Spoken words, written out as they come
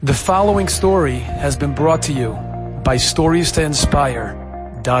The following story has been brought to you by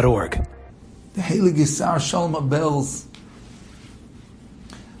StoriesToInspire.org. The Heilige Sar Shalom of Belz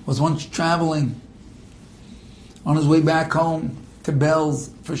was once traveling on his way back home to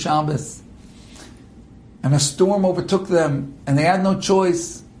Belz for Shabbos, and a storm overtook them, and they had no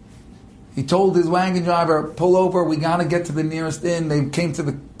choice. He told his wagon driver, "Pull over, we got to get to the nearest inn." They came to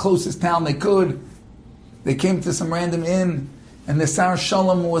the closest town they could. They came to some random inn, and the Sar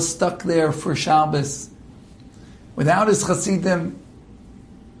Shalom was stuck there for Shabbos. Without his Hasidim,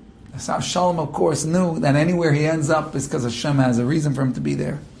 the Sar Shalom, of course, knew that anywhere he ends up is because Hashem has a reason for him to be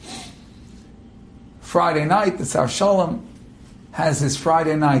there. Friday night, the Sar Shalom has his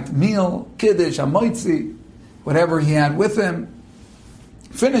Friday night meal, Kiddush, Hamoitzi, whatever he had with him.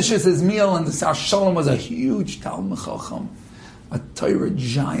 Finishes his meal, and the Sar Shalom was a huge Talmid Chacham, a Torah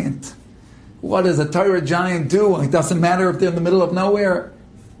giant. What does a Torah giant do? It doesn't matter if they're in the middle of nowhere.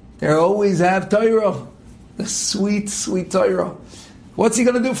 They always have Torah. The sweet, sweet Torah. What's he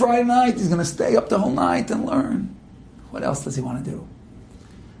going to do Friday night? He's going to stay up the whole night and learn. What else does he want to do?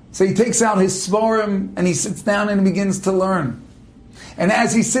 So he takes out his Svarim and he sits down and he begins to learn. And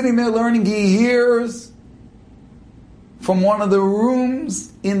as he's sitting there learning, he hears from one of the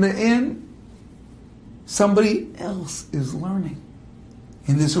rooms in the inn, somebody else is learning.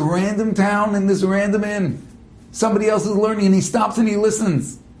 In this random town, in this random inn, somebody else is learning, and he stops and he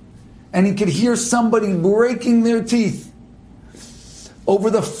listens. And he could hear somebody breaking their teeth over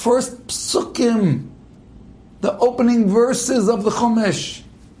the first psukim, the opening verses of the Chumash.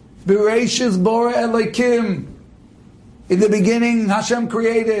 Bereshis bara Elokim. In the beginning, Hashem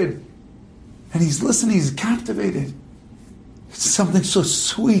created. And he's listening, he's captivated. It's something so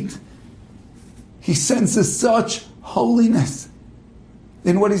sweet. He senses such holiness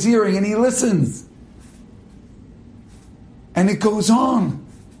in what he's hearing, and he listens. And it goes on.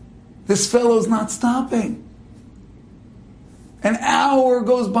 This fellow's not stopping. An hour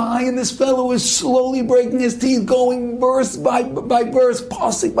goes by, and this fellow is slowly breaking his teeth, going verse by verse,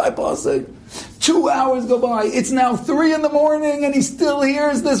 pasuk by pasuk. 2 hours go by. It's now 3 a.m, and he still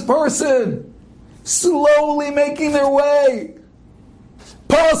hears this person slowly making their way,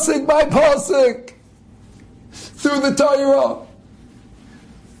 pasuk by pasuk, through the Torah.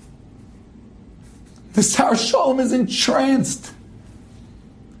 The Sar Shalom is entranced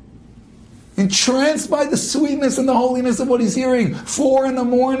by the sweetness and the holiness of what he's hearing. 4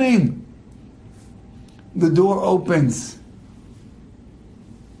 a.m, the door opens,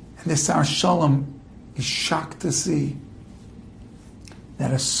 and the Sar Shalom is shocked to see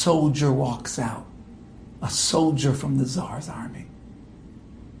that a soldier walks out, a soldier from the Tsar's army.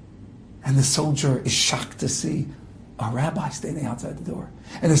 And the soldier is shocked to see a rabbi standing outside the door.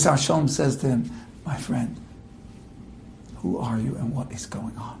 And the Sar Shalom says to him, "My friend, who are you and what is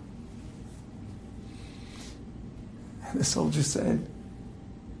going on?" And the soldier said,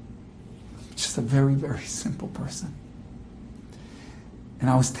 "Just a very, very simple person. And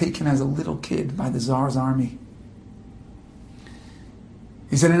I was taken as a little kid by the Tsar's army."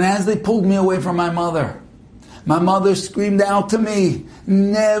 He said, "And as they pulled me away from my mother screamed out to me,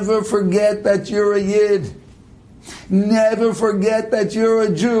 'Never forget that you're a Yid. Never forget that you're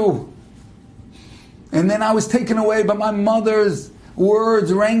a Jew.' And then I was taken away, but my mother's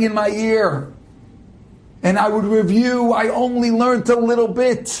words rang in my ear. And I would review, I only learned a little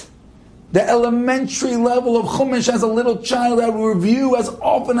bit. The elementary level of Chumash as a little child, I would review as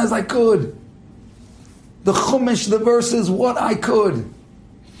often as I could. The Chumash, the verses, what I could.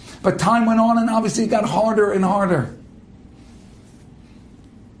 But time went on, and obviously it got harder and harder.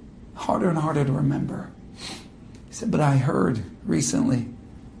 Harder and harder to remember." He said, "But I heard recently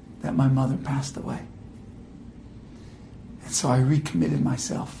that my mother passed away. And so I recommitted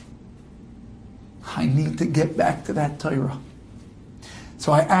myself. I need to get back to that Torah.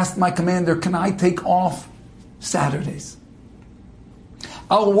 So I asked my commander, can I take off Saturdays?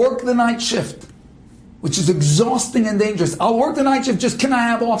 I'll work the night shift, which is exhausting and dangerous. I'll work the night shift, just can I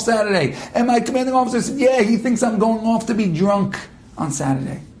have off Saturday?" And my commanding officer said, "Yeah, he thinks I'm going off to be drunk on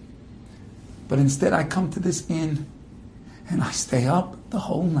Saturday. But instead I come to this inn and I stay up the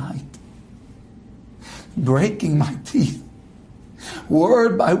whole night, breaking my teeth,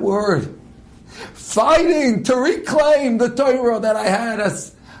 word by word, fighting to reclaim the Torah that I had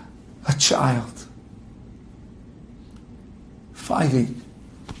as a child, fighting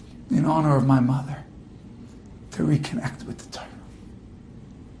in honor of my mother to reconnect with the Torah."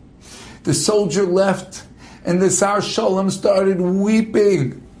 The soldier left, and the Sar Shalom started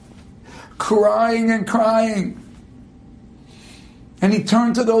weeping, crying and crying. And he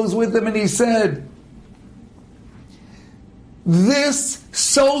turned to those with him and he said, this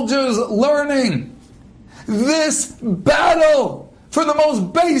soldier's learning, this battle for the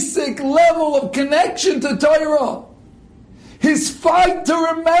most basic level of connection to Torah, his fight to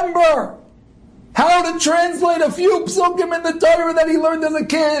remember how to translate a few psukim in the Torah that he learned as a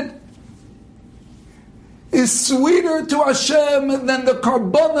kid, is sweeter to Hashem than the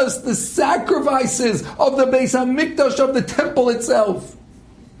karbanos, the sacrifices of the Beis HaMikdash, of the temple itself.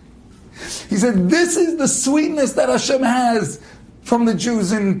 He said, this is the sweetness that Hashem has from the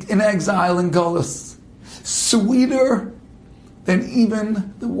Jews in exile in Golus. Sweeter than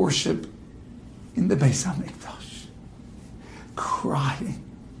even the worship in the Beis HaMikdash.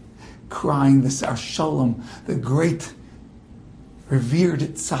 Crying, the Sar Shalom, the great revered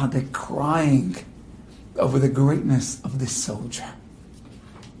tzaddik, crying over the greatness of this soldier.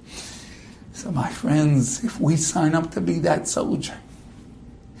 So my friends, if we sign up to be that soldier,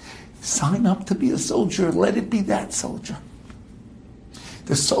 sign up to be a soldier, let it be that soldier.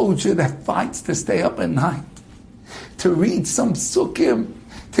 The soldier that fights to stay up at night, to read some sukkim,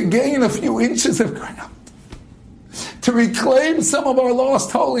 to gain a few inches of ground, to reclaim some of our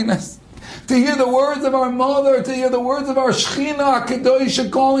lost holiness, to hear the words of our mother, to hear the words of our Shechina Kedosha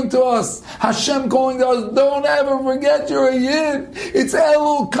calling to us, Hashem calling to us, don't ever forget you're a Yid. It's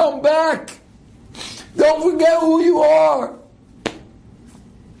Elul, come back. Don't forget who you are.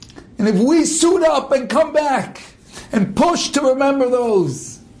 And if we suit up and come back and push to remember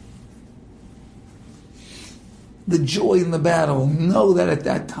those, the joy in the battle, know that at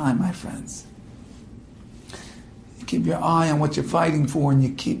that time, my friends, you keep your eye on what you're fighting for and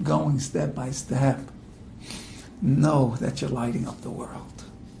you keep going step by step. Know that you're lighting up the world.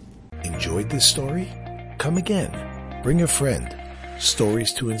 Enjoyed this story? Come again. Bring a friend.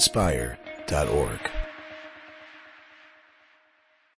 StoriesToInspire.org